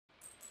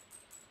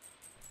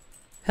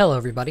Hello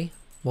everybody,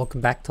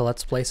 welcome back to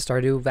Let's Play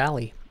Stardew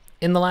Valley.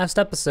 In the last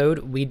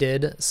episode, we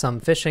did some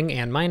fishing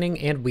and mining,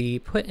 and we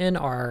put in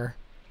our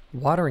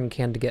watering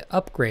can to get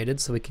upgraded,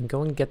 so we can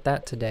go and get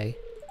that today.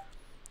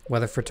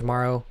 Weather for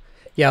tomorrow.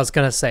 Yeah, I was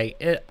gonna say,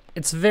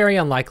 it's very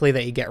unlikely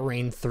that you get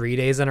rain 3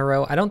 days in a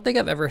row. I don't think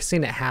I've ever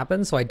seen it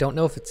happen, so I don't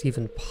know if it's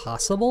even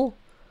possible.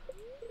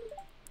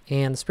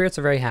 And the spirits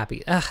are very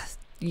happy. Ugh,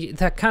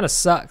 that kind of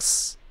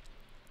sucks.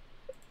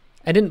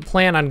 I didn't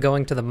plan on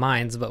going to the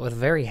mines, but with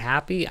very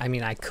happy, I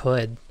mean, I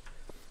could.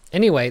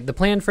 Anyway, the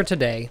plan for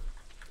today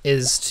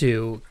is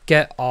to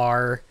get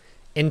our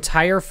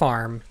entire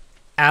farm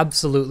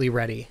absolutely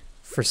ready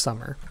for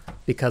summer,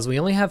 because we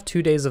only have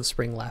 2 days of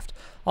spring left.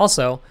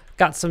 Also,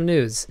 got some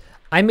news.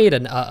 I made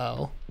an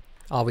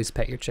Always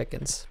pet your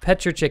chickens.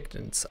 Pet your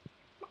chickens.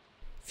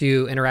 If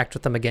you interact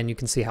with them again, you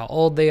can see how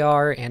old they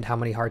are and how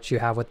many hearts you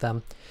have with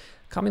them.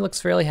 Kami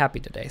looks fairly happy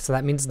today, so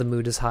that means the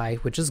mood is high,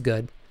 which is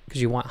good,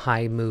 because you want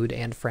high mood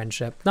and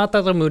friendship. Not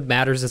that the mood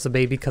matters as a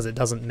baby, because it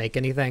doesn't make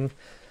anything.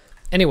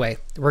 Anyway,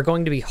 we're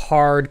going to be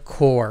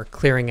hardcore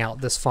clearing out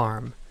this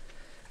farm,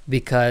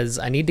 because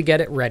I need to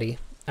get it ready.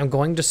 I'm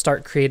going to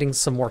start creating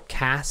some more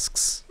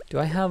casks. Do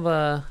I have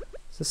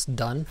is this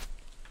done?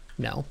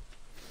 No.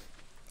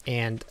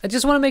 And I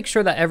just want to make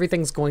sure that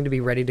everything's going to be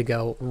ready to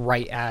go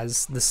right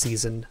as the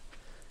season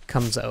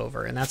comes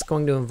over. And that's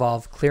going to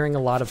involve clearing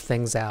a lot of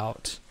things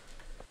out.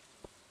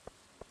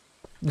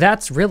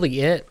 That's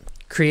really it.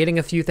 Creating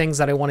a few things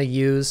that I want to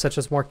use, such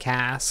as more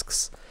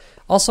casks.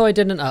 Also, I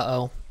did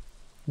an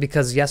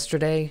because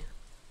yesterday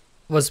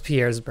was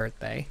Pierre's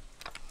birthday.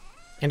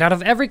 And out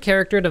of every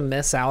character to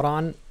miss out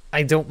on,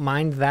 I don't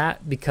mind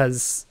that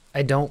because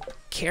I don't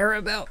care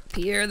about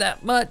Pierre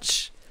that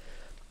much.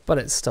 But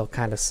it still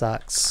kind of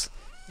sucks.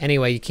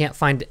 Anyway, you can't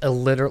find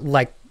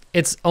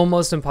it's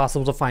almost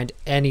impossible to find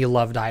any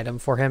loved item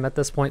for him at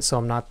this point, so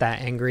I'm not that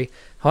angry.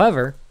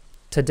 However,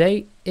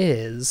 today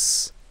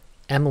is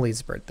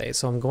Emily's birthday,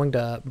 so I'm going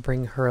to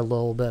bring her a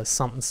little bit of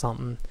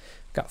something.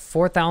 Got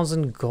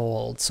 4,000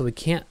 gold, so we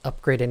can't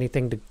upgrade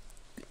anything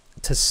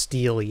to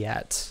steel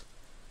yet.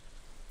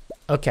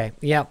 Okay,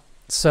 yeah,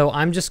 so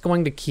I'm just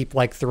going to keep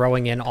like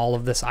throwing in all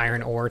of this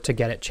iron ore to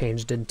get it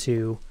changed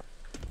into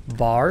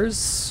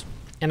bars.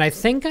 And I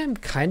think I'm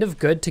kind of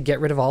good to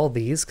get rid of all of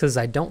these, because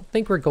I don't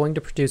think we're going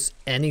to produce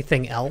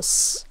anything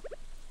else.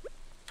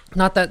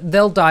 Not that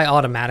they'll die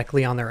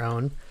automatically on their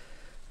own,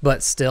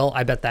 but still,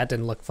 I bet that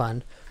didn't look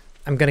fun.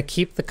 I'm going to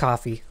keep the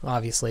coffee,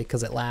 obviously,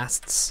 because it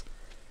lasts.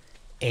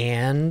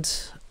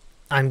 And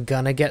I'm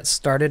going to get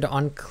started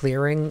on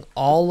clearing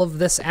all of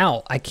this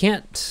out.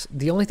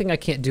 The only thing I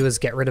can't do is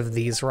get rid of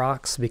these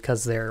rocks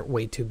because they're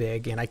way too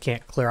big, and I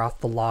can't clear off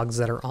the logs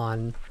that are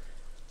on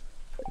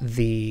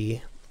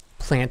the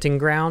planting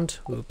ground.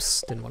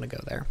 Oops, didn't want to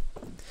go there.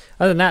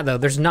 Other than that, though,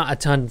 there's not a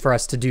ton for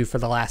us to do for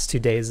the last 2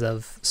 days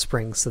of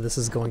spring, so this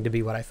is going to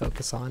be what I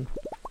focus on.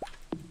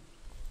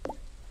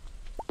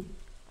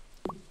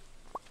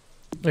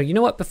 Oh, you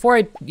know what? Before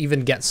I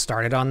even get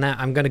started on that,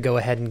 I'm going to go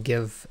ahead and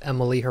give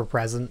Emily her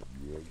present.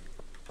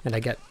 And I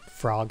get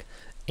frog.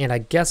 And I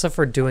guess if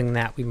we're doing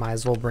that, we might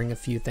as well bring a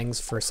few things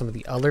for some of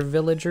the other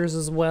villagers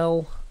as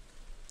well.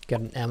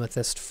 Get an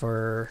amethyst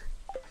for...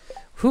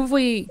 Who have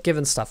we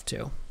given stuff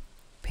to?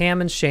 Pam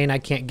and Shane I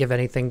can't give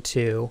anything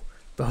to.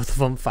 Both of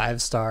them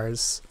 5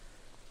 stars.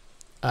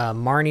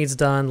 Marnie's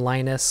done.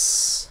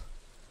 Linus.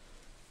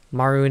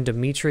 Maru and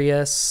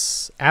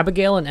Demetrius.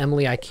 Abigail and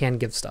Emily I can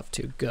give stuff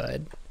to.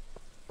 Good.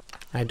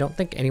 I don't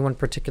think anyone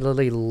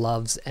particularly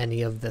loves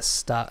any of this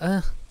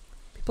stuff.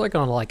 People are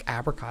going to like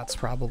apricots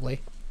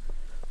probably.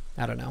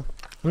 I don't know.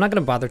 I'm not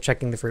going to bother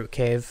checking the fruit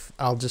cave.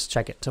 I'll just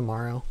check it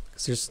tomorrow.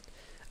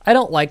 I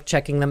don't like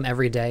checking them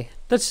every day.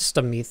 That's just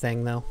a me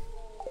thing though.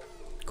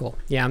 Cool.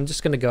 Yeah, I'm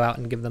just going to go out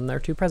and give them their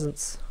 2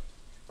 presents.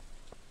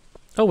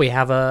 Oh, we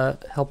have a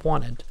help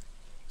wanted.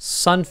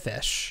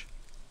 Sunfish.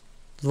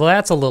 Well,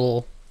 that's a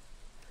little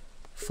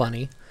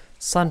funny.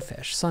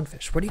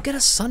 Sunfish. Where do you get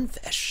a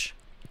sunfish?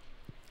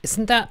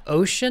 Isn't that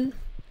ocean?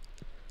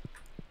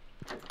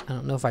 I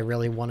don't know if I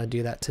really want to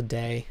do that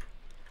today.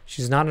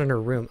 She's not in her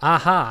room.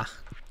 Aha!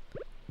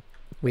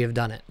 We have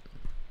done it.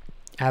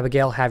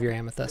 Abigail, have your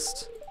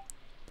amethyst.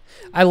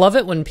 I love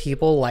it when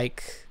people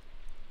like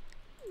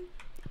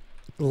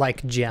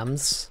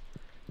gems,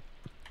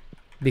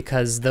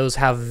 because those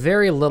have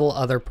very little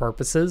other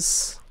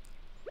purposes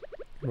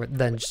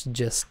than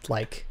just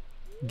like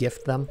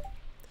gift them.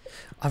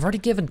 I've already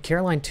given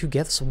Caroline 2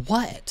 gifts.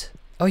 What?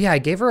 Oh yeah, I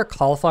gave her a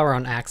cauliflower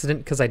on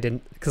accident because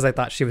I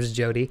thought she was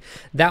Jody.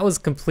 That was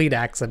complete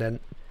accident.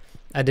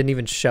 I didn't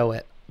even show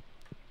it.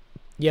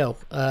 Yo,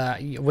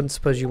 you wouldn't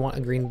suppose you want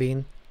a green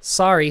bean?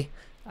 Sorry,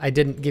 I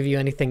didn't give you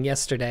anything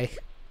yesterday.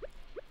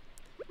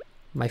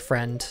 My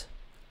friend.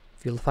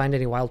 If you find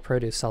any wild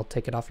produce, I'll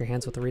take it off your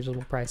hands with a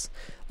reasonable price.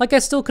 Like, I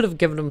still could have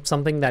given him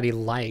something that he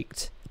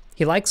liked.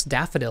 He likes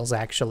daffodils,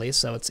 actually,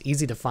 so it's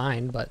easy to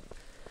find, but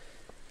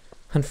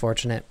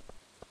unfortunate.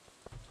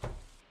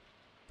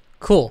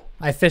 Cool.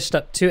 I fished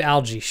up 2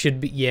 algae.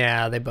 Should be...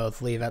 Yeah, they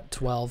both leave at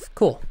 12.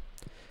 Cool.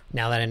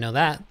 Now that I know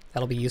that,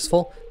 that'll be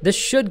useful. This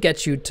should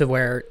get you to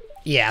where,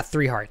 yeah,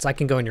 3 hearts. I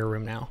can go in your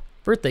room now.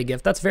 Birthday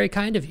gift, that's very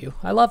kind of you.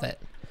 I love it.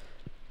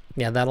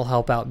 Yeah, that'll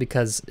help out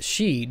because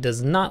she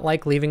does not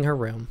like leaving her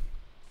room.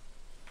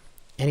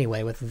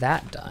 Anyway, with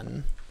that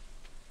done,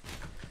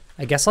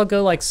 I guess I'll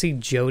go like see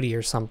Jody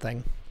or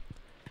something.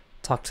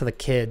 Talk to the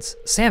kids.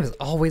 Sam is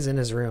always in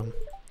his room.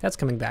 That's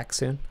coming back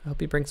soon. I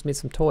hope he brings me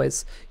some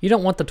toys. You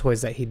don't want the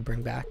toys that he'd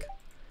bring back.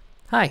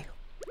 Hi.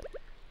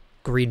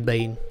 Green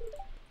bean.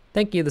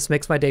 Thank you, this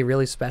makes my day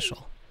really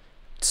special.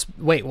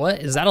 Wait, what?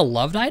 Is that a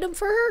loved item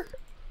for her?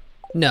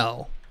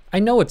 No. I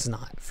know it's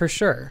not, for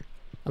sure.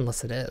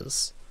 Unless it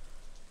is.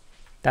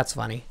 That's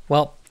funny.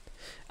 Well,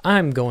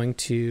 I'm going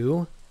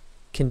to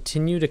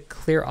continue to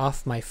clear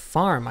off my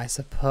farm, I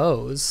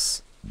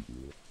suppose.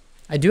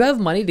 I do have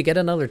money to get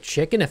another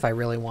chicken if I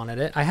really wanted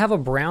it. I have a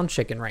brown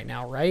chicken right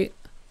now, right?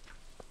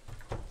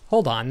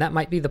 Hold on, that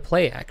might be the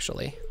play,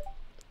 actually.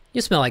 You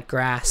smell like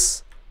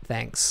grass.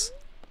 Thanks.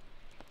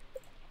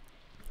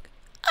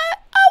 I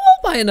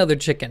will buy another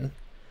chicken.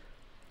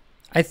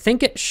 I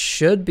think it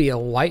should be a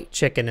white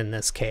chicken in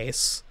this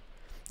case.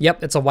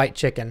 Yep, it's a white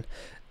chicken,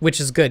 which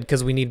is good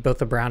because we need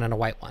both a brown and a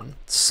white one.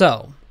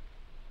 So,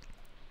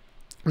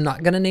 I'm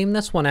not going to name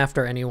this one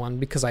after anyone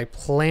because I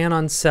plan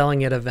on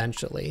selling it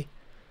eventually.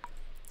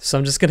 So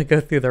I'm just going to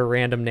go through the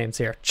random names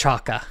here.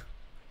 Chaka,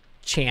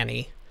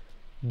 Channy,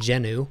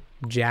 Jenu,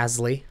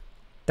 Jazzly.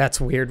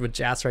 That's weird with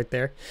Jazz right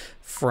there.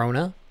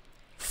 Frona,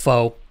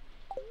 Fo.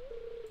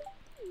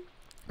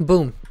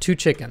 Boom, 2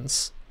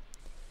 chickens.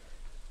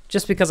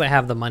 Just because I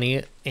have the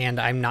money and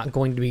I'm not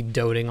going to be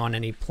doting on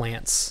any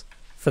plants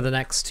for the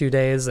next 2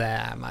 days,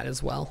 I might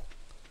as well.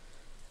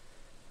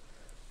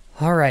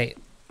 All right,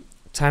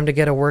 time to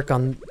get to work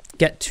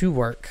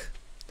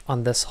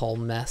on this whole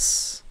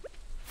mess.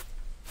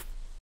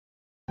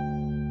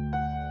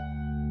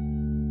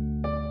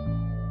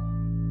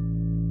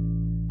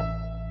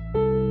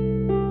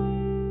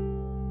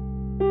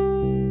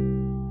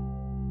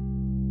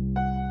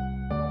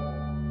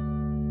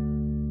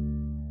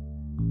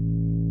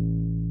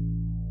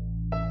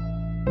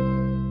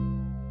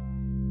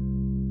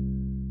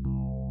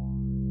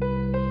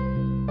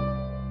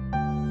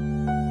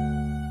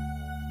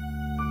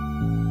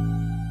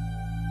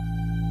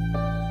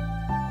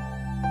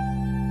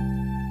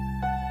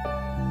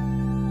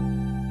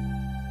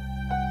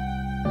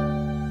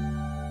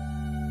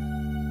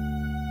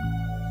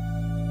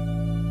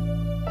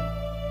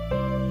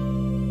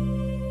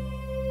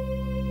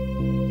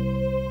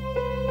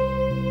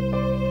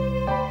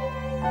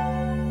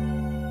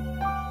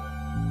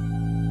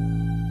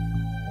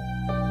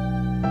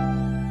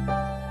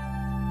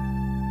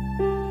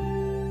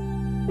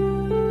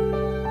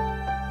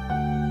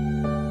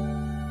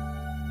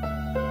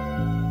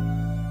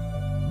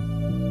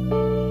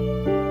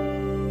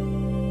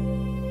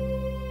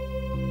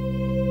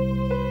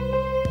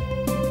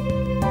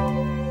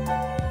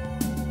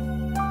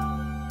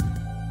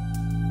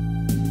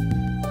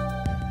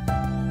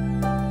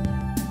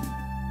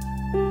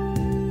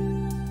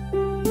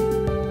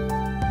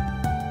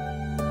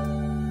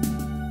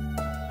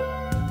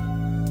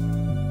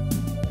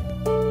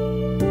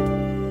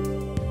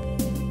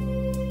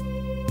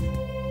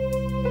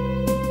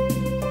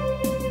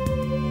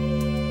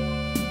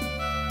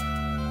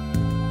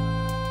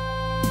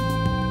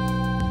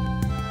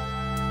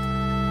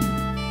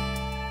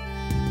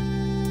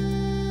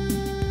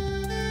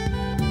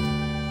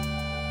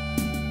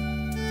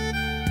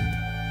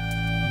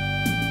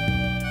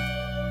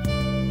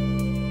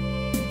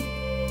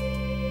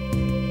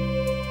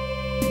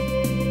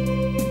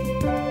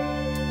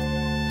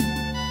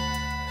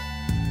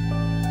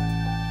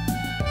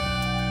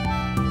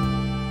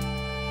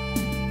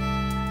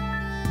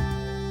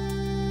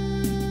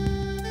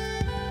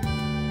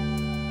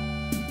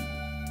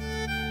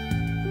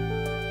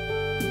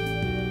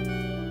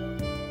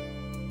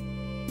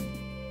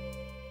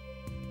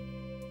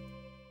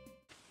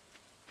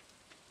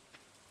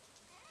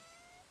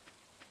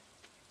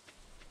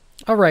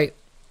 All right,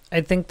 I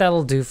think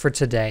that'll do for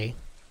today.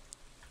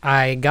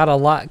 I got a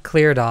lot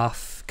cleared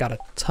off, got a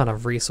ton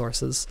of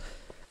resources.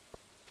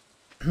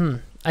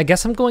 I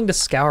guess I'm going to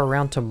scour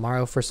around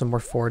tomorrow for some more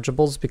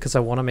forageables because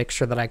I want to make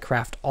sure that I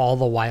craft all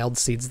the wild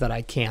seeds that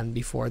I can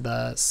before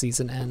the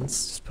season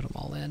ends. Just put them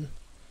all in.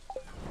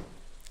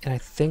 And I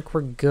think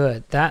we're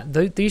good.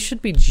 These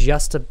should be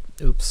just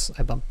oops,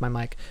 I bumped my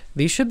mic.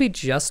 These should be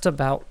just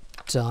about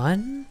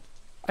done,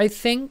 I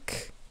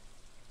think.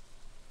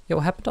 Yeah,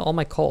 what happened to all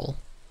my coal?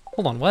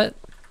 Hold on, what?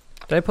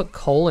 Did I put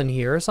coal in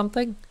here or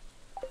something?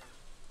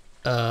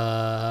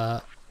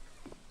 Am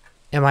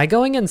I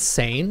going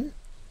insane?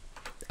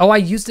 Oh, I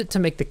used it to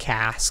make the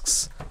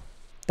casks.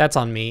 That's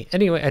on me.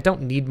 Anyway, I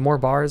don't need more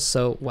bars,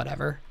 so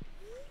whatever.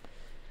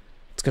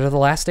 Let's go to the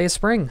last day of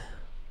spring.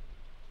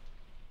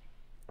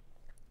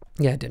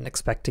 Yeah, I didn't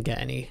expect to get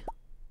any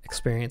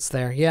experience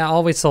there. Yeah,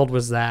 all we sold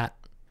was that.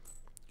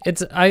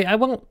 I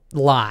won't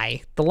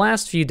lie. The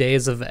last few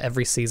days of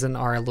every season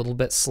are a little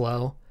bit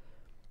slow.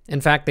 In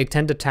fact, they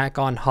tend to tack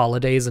on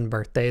holidays and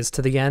birthdays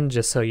to the end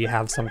just so you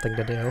have something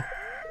to do.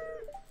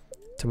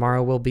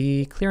 Tomorrow will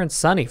be clear and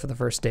sunny for the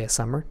first day of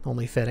summer,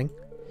 only fitting.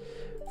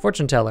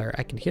 Fortune teller,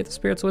 I can hear the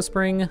spirits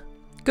whispering.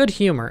 Good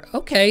humor.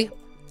 Okay,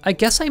 I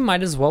guess I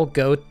might as well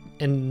go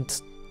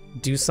and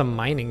do some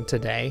mining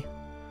today.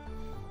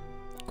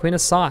 Queen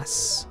of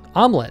sauce.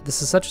 Omelet.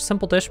 This is such a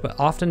simple dish, but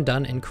often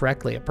done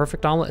incorrectly. A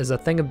perfect omelet is a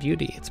thing of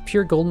beauty. It's a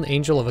pure golden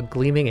angel of a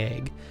gleaming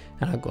egg.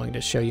 And I'm going to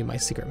show you my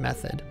secret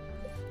method.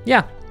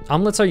 Yeah,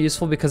 omelets are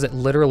useful because it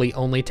literally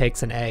only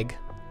takes an egg.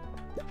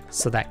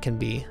 So that can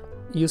be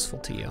useful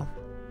to you.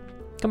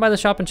 Come by the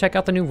shop and check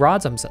out the new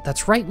rods I'm set.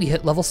 That's right, we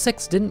hit level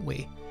 6, didn't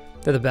we?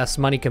 They're the best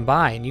money can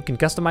buy, and you can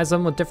customize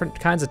them with different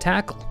kinds of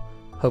tackle.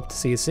 Hope to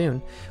see you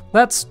soon.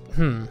 That's,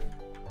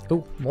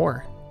 oh,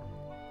 more.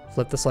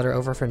 Flip this letter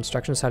over for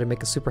instructions how to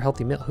make a super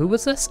healthy meal. Who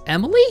was this?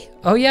 Emily?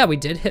 Oh yeah, we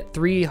did hit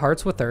 3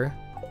 hearts with her.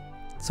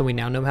 So we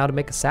now know how to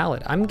make a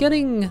salad. I'm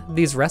getting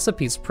these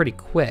recipes pretty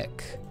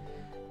quick.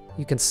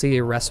 You can see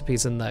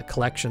recipes in the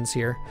collections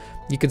here.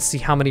 You can see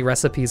how many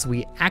recipes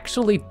we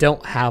actually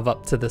don't have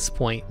up to this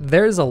point.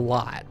 There's a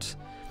lot.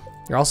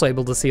 You're also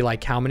able to see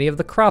like how many of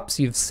the crops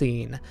you've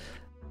seen.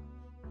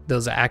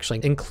 Those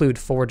actually include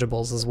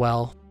forageables as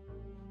well.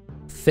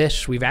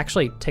 Fish, we've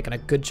actually taken a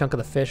good chunk of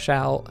the fish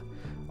out.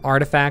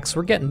 Artifacts,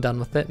 we're getting done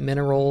with it.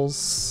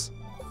 Minerals,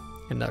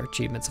 and other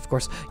achievements, of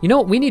course. You know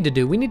what we need to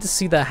do? We need to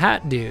see the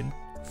hat dude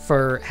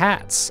for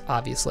hats,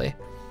 obviously.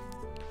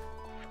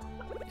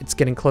 It's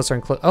getting closer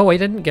and closer. Oh, I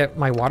didn't get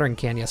my watering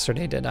can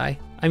yesterday, did I?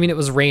 I mean, it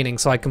was raining,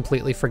 so I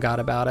completely forgot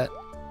about it.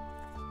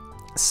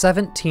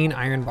 17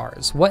 iron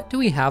bars. What do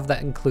we have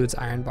that includes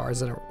iron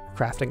bars in a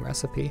crafting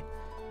recipe?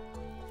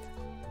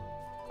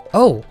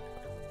 Oh,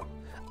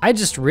 I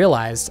just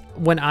realized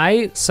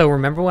so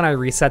remember when I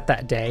reset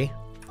that day,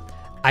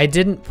 I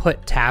didn't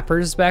put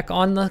tappers back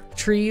on the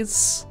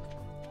trees,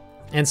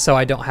 and so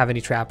I don't have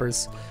any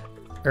trappers,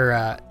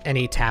 or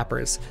any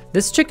tappers.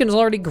 This chicken's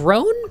already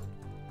grown?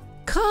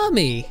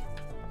 Kami,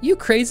 you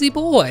crazy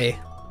boy.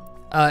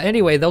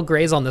 Anyway, they'll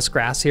graze on this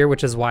grass here,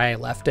 which is why I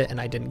left it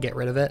and I didn't get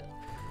rid of it,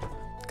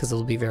 because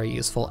it'll be very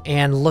useful.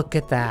 And look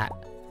at that,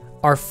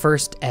 our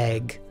first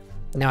egg.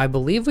 Now I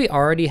believe we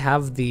already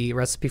have the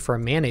recipe for a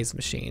mayonnaise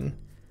machine.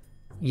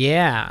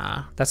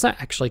 Yeah, that's not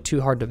actually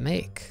too hard to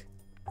make.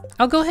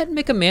 I'll go ahead and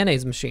make a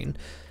mayonnaise machine.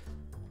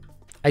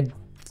 I'm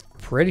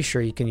pretty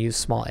sure you can use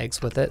small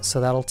eggs with it, so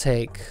that'll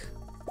take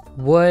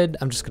wood.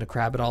 I'm just gonna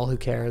grab it all, who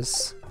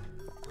cares?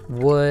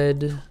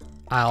 Wood.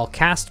 I'll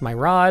cast my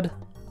rod.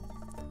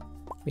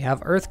 We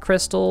have earth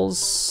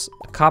crystals,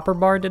 a copper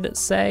bar, did it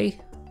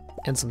say?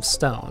 And some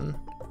stone.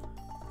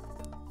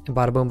 And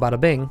bada boom, bada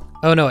bing.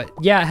 Oh no,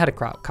 yeah, it had a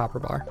copper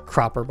bar.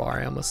 Cropper bar,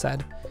 I almost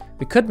said.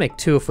 We could make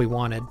 2 if we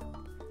wanted,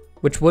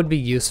 which would be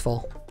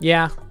useful.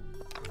 Yeah,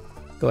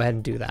 go ahead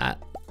and do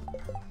that.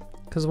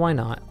 Because why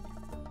not?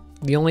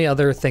 The only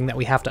other thing that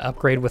we have to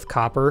upgrade with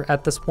copper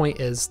at this point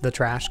is the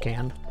trash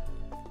can.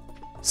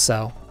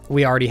 So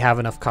we already have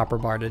enough copper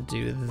bar to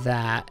do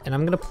that. And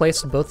I'm gonna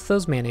place both of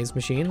those mayonnaise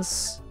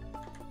machines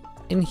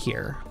in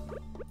here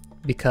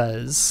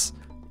because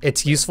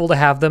it's useful to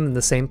have them in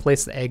the same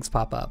place the eggs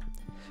pop up.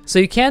 So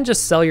you can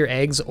just sell your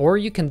eggs, or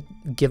you can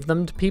give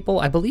them to people.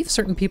 I believe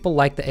certain people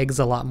like the eggs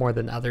a lot more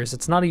than others.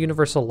 It's not a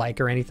universal like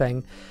or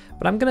anything,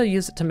 but I'm gonna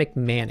use it to make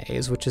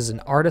mayonnaise, which is an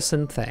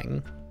artisan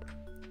thing.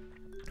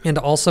 And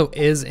also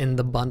is in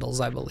the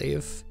bundles, I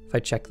believe, if I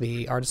check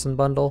the artisan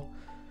bundle.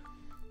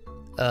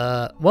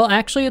 Well,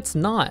 actually it's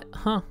not,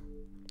 huh?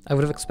 I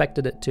would have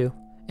expected it to.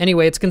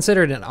 Anyway, it's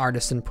considered an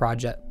artisan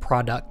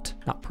product,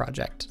 not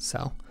project,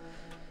 so.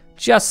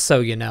 Just so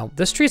you know,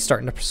 this tree's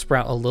starting to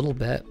sprout a little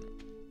bit.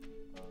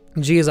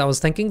 Geez, I was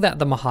thinking that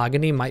the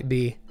mahogany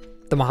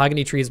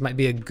trees might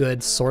be a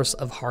good source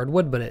of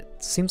hardwood, but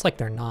it seems like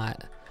they're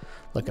not.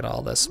 Look at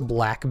all this,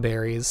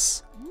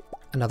 blackberries,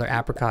 another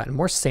apricot, and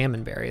more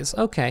salmon berries.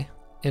 Okay,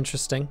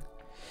 interesting.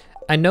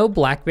 I know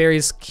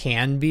blackberries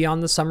can be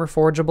on the summer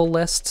forageable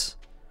list,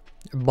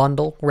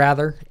 bundle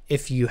rather,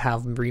 if you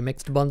have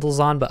remixed bundles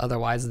on, but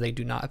otherwise they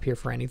do not appear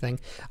for anything.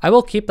 I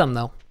will keep them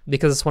though,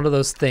 because it's one of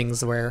those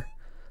things where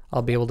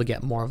I'll be able to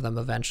get more of them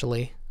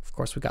eventually. Of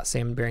course, we've got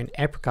salmonberry and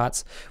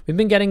apricots. We've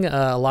been getting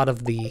a lot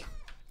of the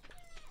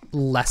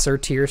lesser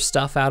tier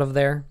stuff out of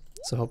there,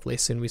 so hopefully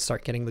soon we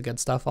start getting the good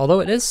stuff.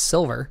 Although it is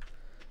silver,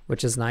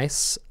 which is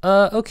nice.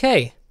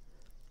 Okay,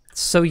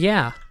 so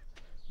yeah,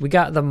 we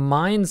got the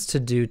mines to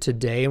do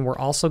today, and we're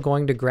also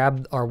going to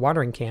grab our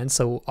watering can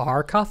so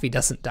our coffee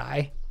doesn't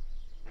die.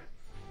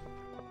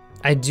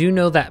 I do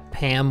know that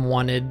Pam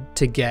wanted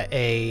to get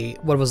a,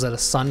 what was it, a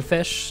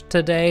sunfish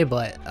today,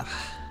 but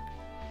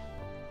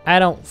I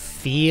don't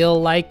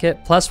feel like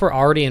it. Plus, we're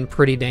already in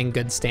pretty dang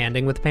good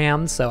standing with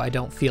Pam, so I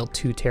don't feel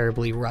too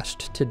terribly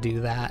rushed to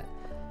do that.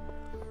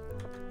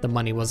 The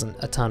money wasn't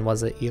a ton,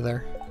 was it,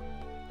 either?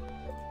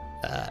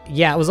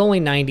 Yeah, it was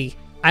only 90.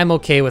 I'm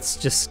okay with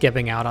just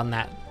skipping out on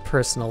that,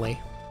 personally.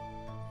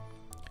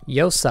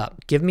 Yo sup,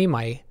 give me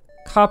my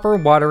copper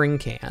watering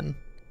can.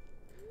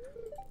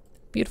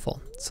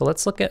 Beautiful. So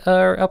let's look at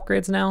our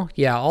upgrades now.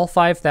 Yeah, all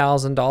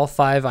 5,000, all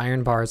 5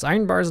 iron bars.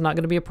 Iron bars is not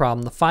going to be a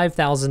problem. The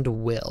 5,000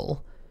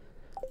 will.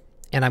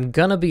 And I'm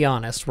gonna be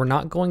honest, we're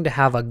not going to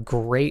have a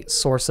great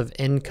source of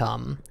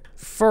income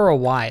for a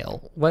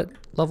while. What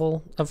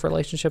level of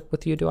relationship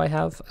with you do I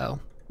have? Oh,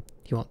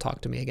 he won't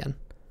talk to me again.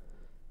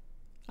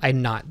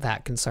 I'm not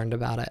that concerned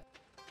about it.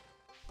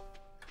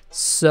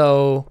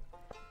 So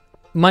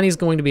money's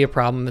going to be a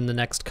problem in the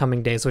next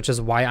coming days, which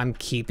is why I'm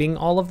keeping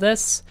all of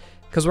this,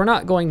 because we're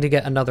not going to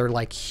get another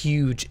like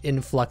huge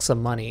influx of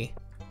money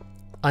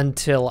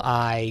until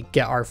I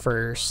get our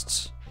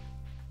first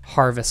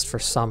harvest for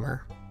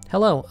summer.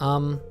 Hello,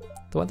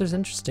 the weather's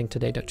interesting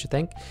today, don't you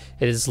think?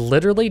 It is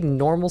literally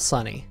normal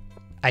sunny.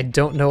 I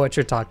don't know what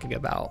you're talking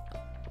about.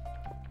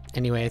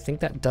 Anyway, I think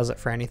that does it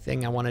for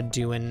anything I want to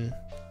do in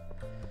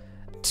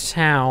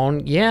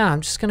town. Yeah,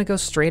 I'm just gonna go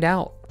straight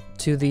out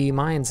to the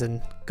mines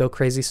and go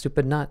crazy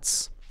stupid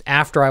nuts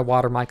after I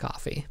water my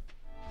coffee.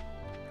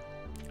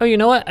 Oh, you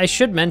know what? I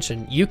should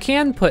mention, you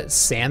can put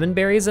salmon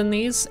berries in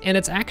these, and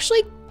it's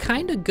actually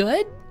kind of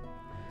good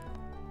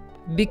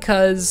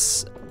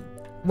because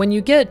when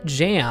you get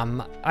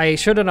jam, I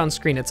showed it on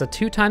screen, it's a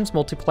 2x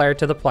multiplier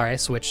to the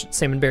price, which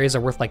salmon berries are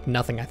worth like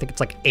nothing. I think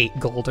it's like 8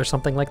 gold or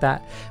something like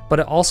that.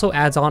 But it also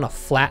adds on a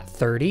flat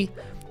 30,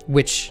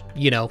 which,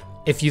 you know,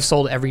 if you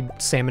sold every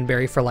salmon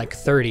berry for like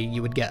 30,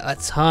 you would get a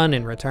ton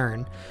in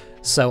return.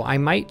 So I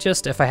might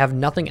just, if I have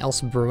nothing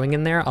else brewing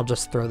in there, I'll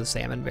just throw the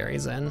salmon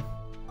berries in.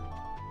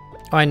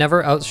 Oh, I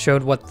never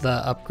outshowed what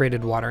the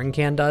upgraded watering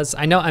can does.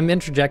 I know I'm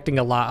interjecting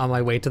a lot on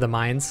my way to the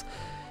mines.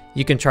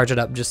 You can charge it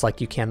up just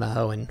like you can the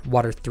hoe and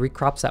water 3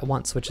 crops at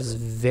once, which is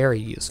very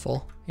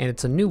useful. And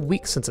it's a new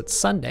week since it's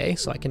Sunday,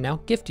 so I can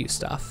now gift you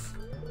stuff.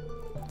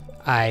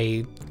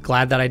 I'm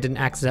glad that I didn't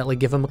accidentally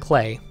give him a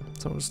clay.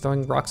 Someone was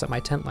throwing rocks at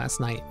my tent last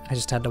night. I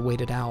just had to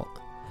wait it out.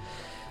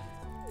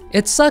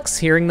 It sucks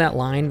hearing that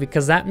line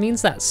because that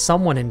means that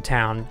someone in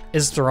town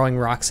is throwing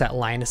rocks at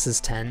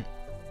Linus's tent.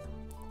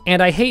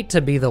 And I hate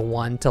to be the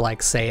one to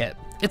like say it.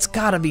 It's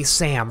gotta be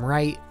Sam,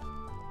 right?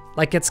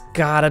 Like it's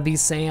gotta be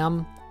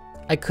Sam.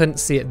 I couldn't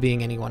see it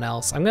being anyone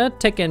else. I'm gonna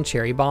take in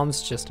cherry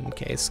bombs just in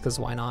case, because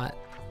why not?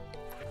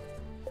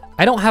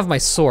 I don't have my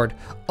sword.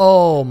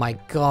 Oh my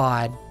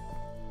god.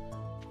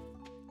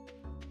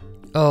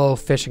 Oh,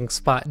 fishing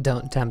spot,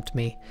 don't tempt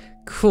me.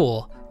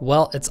 Cool.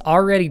 Well, it's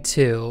already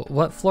 2.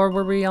 What floor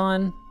were we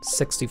on?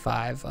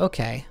 65.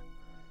 Okay.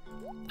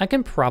 I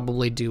can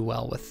probably do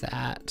well with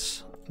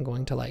that. I'm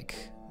going to like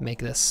make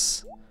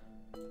this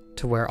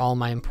to where all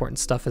my important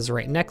stuff is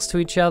right next to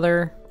each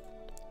other.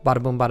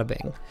 Bada boom, bada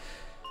bing.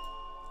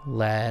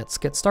 Let's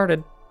get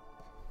started.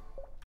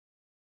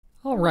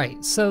 All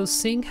right, so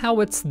seeing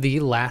how it's the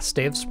last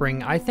day of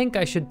spring, I think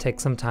I should take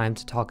some time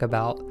to talk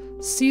about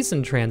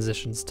season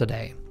transitions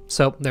today.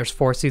 So there's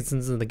 4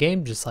 seasons in the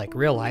game, just like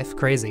real life,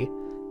 crazy.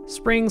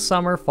 Spring,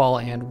 summer, fall,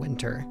 and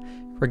winter.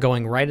 We're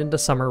going right into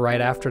summer right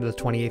after the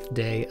 28th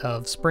day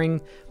of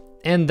spring,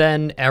 and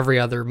then every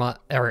other month,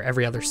 or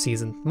every other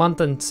season,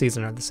 month and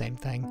season are the same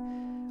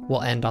thing,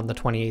 will end on the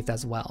 28th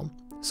as well.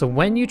 So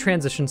when you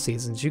transition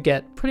seasons, you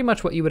get pretty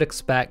much what you would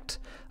expect,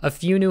 a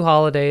few new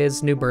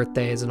holidays, new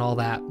birthdays, and all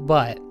that,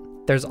 but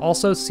there's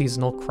also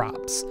seasonal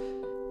crops.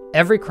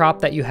 Every crop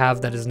that you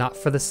have that is not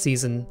for the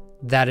season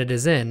that it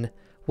is in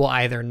will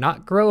either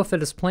not grow if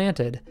it is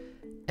planted,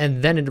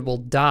 and then it will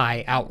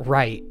die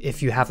outright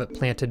if you have it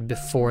planted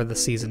before the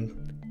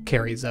season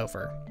carries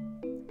over.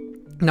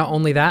 Not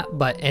only that,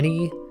 but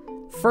any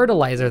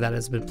fertilizer that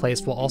has been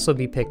placed will also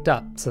be picked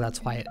up, so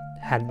that's why it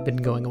had been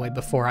going away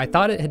before. I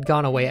thought it had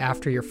gone away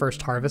after your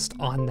first harvest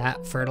on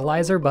that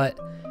fertilizer, but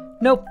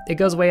nope, it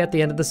goes away at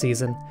the end of the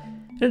season.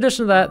 In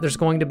addition to that, there's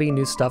going to be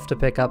new stuff to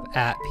pick up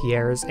at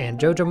Pierre's and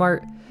Jojo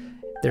Mart.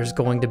 There's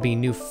going to be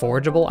new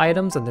forageable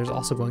items, and there's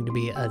also going to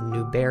be a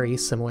new berry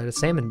similar to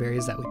salmon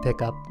berries that we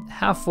pick up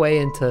halfway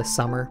into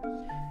summer.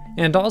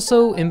 And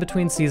also, in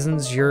between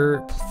seasons,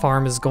 your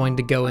farm is going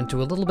to go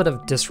into a little bit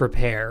of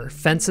disrepair.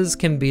 Fences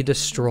can be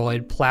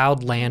destroyed,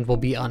 plowed land will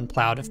be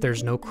unplowed if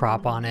there's no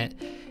crop on it,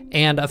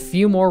 and a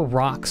few more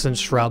rocks and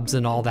shrubs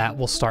and all that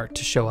will start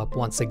to show up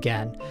once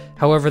again.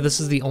 However, this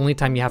is the only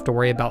time you have to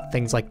worry about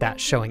things like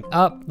that showing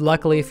up.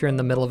 Luckily, if you're in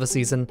the middle of a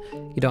season,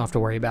 you don't have to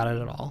worry about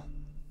it at all.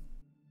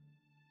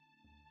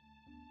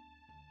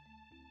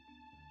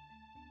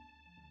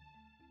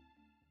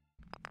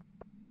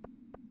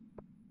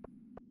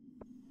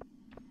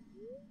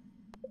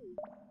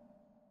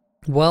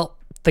 Well,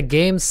 the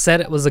game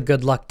said it was a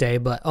good luck day,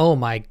 but oh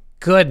my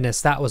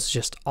goodness, that was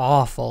just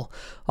awful.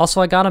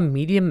 Also, I got a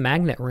medium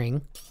magnet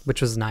ring,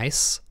 which was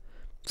nice.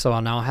 So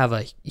I'll now have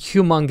a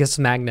humongous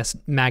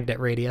magnet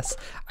radius.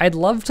 I'd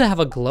love to have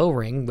a glow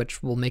ring,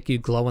 which will make you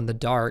glow in the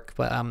dark,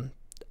 but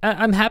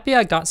I'm happy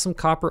I got some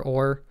copper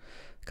ore,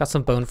 got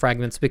some bone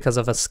fragments because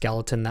of a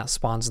skeleton that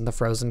spawns in the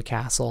frozen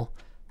castle,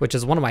 which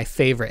is one of my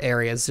favorite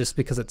areas just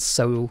because it's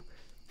so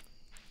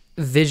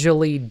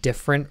visually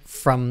different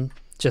from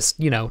just,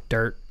 you know,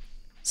 dirt.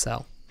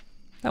 So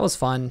that was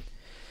fun.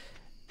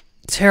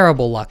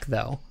 Terrible luck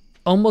though.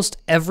 Almost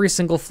every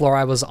single floor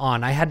I was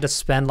on, I had to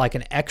spend like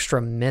an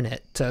extra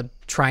minute to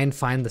try and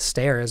find the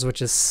stairs,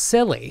 which is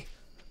silly.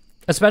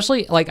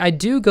 Especially, like, I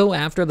do go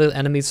after the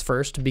enemies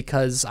first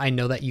because I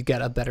know that you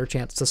get a better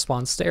chance to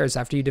spawn stairs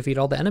after you defeat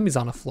all the enemies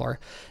on a floor.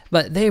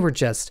 But they were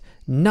just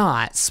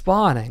not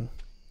spawning.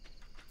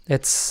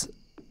 It's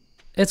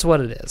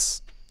what it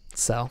is.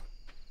 So,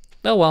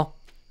 oh well.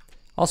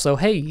 Also,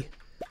 hey,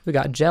 we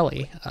got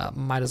jelly.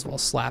 Might as well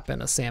slap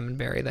in a salmon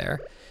berry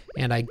there.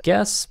 And I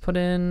guess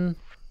I'm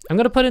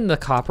gonna put in the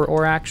copper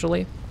ore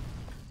actually.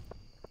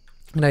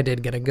 And I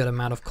did get a good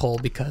amount of coal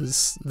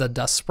because the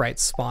dust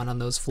sprites spawn on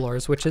those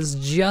floors, which is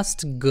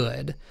just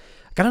good.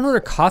 I got another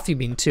coffee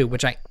bean too,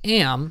 which I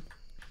am,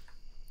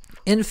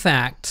 in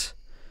fact,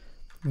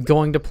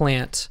 going to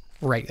plant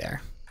right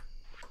there.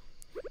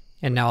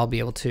 And now I'll be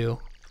able to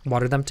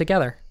water them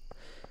together.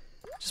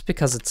 Just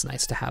because it's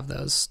nice to have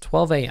those.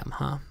 12 a.m.,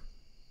 huh?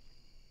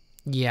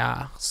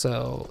 Yeah,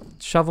 so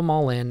shove them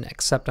all in,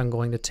 except I'm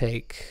going to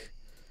take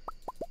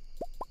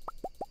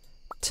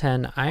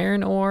 10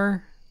 iron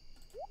ore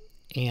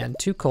and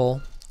 2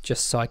 coal,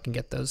 just so I can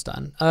get those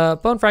done.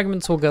 Bone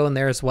fragments will go in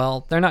there as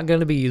well. They're not going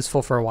to be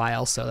useful for a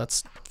while, so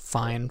that's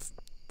fine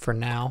for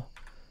now.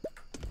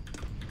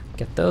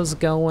 Get those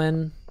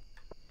going.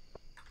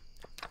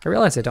 I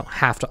realize I don't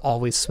have to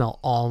always smelt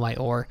all my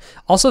ore.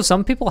 Also,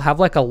 some people have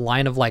like a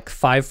line of like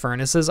 5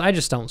 furnaces. I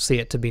just don't see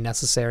it to be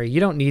necessary. You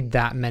don't need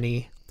that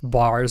many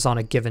bars on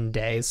a given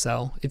day,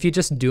 so if you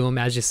just do them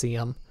as you see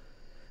them,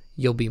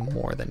 you'll be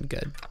more than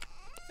good.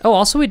 Oh,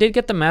 also we did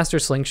get the Master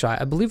Slingshot.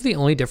 I believe the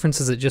only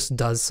difference is it just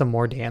does some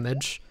more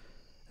damage.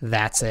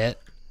 That's it.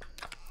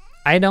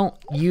 I don't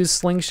use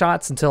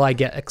slingshots until I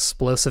get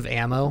explosive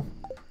ammo,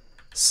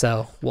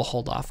 so we'll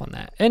hold off on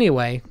that.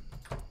 Anyway,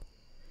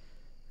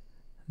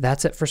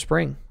 that's it for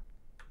spring.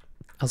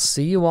 I'll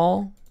see you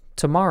all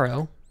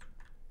tomorrow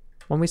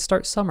when we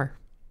start summer.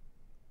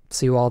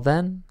 See you all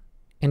then,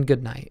 and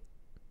good night.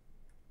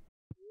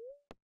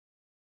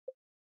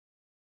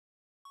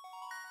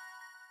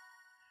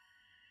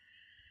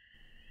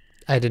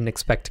 I didn't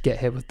expect to get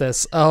hit with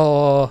this.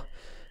 Oh,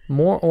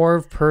 more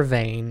ore per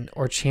vein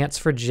or chance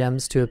for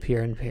gems to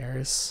appear in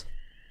pairs.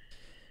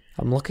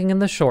 I'm looking in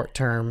the short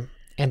term,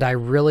 and I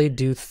really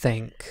do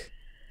think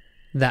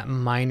that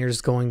miner's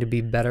going to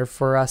be better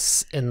for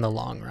us in the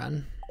long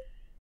run.